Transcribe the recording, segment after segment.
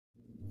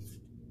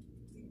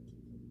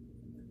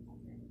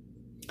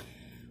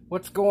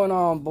What's going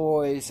on,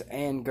 boys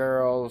and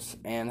girls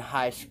and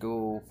high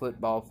school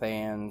football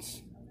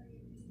fans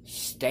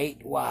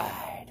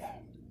statewide?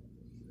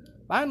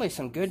 Finally,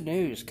 some good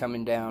news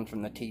coming down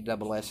from the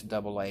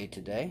TSSAA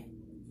today.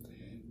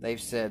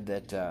 They've said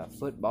that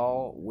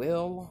football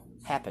will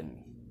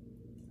happen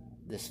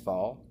this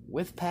fall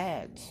with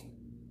pads.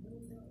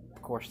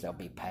 Of course, there'll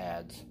be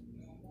pads.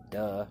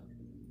 Duh.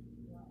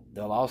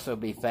 There'll also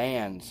be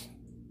fans.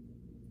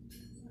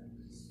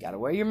 Gotta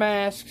wear your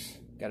masks.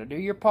 Gotta do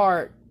your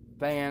part,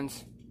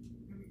 fans.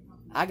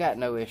 I got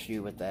no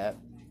issue with that.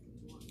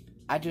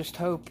 I just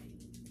hope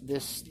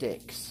this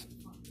sticks.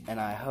 And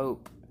I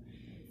hope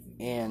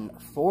in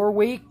 4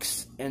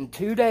 weeks and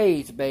 2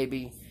 days,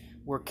 baby,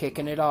 we're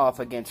kicking it off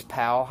against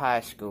Powell High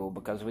School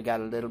because we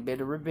got a little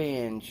bit of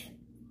revenge.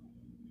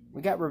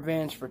 We got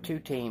revenge for 2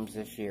 teams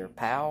this year,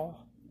 Powell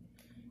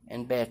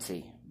and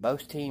Betsy.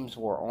 Both teams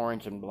wore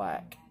orange and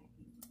black.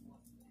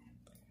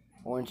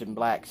 Orange and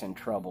black's in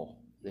trouble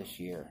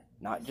this year.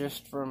 Not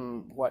just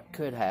from what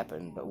could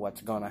happen, but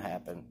what's going to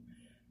happen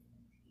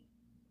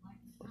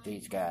with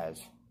these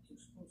guys.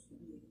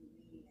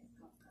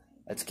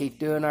 Let's keep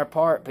doing our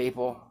part,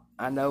 people.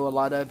 I know a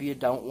lot of you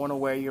don't want to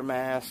wear your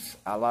masks.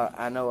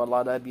 I know a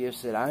lot of you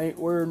said, I ain't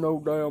wearing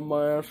no damn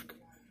mask.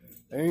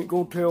 They ain't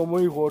going to tell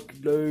me what to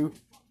do.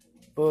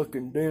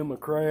 Fucking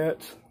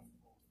Democrats.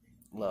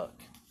 Look,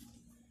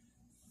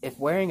 if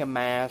wearing a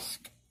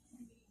mask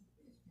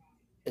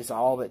is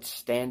all that's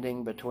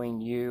standing between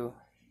you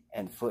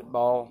and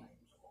football,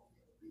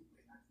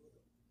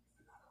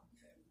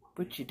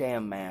 put your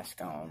damn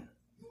mask on.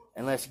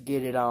 And let's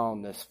get it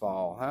on this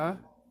fall, huh?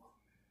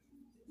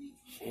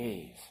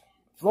 Jeez.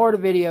 Florida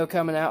video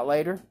coming out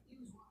later.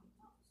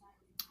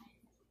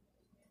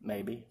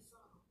 Maybe.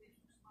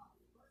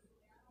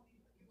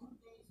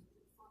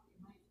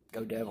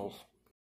 Go Devils.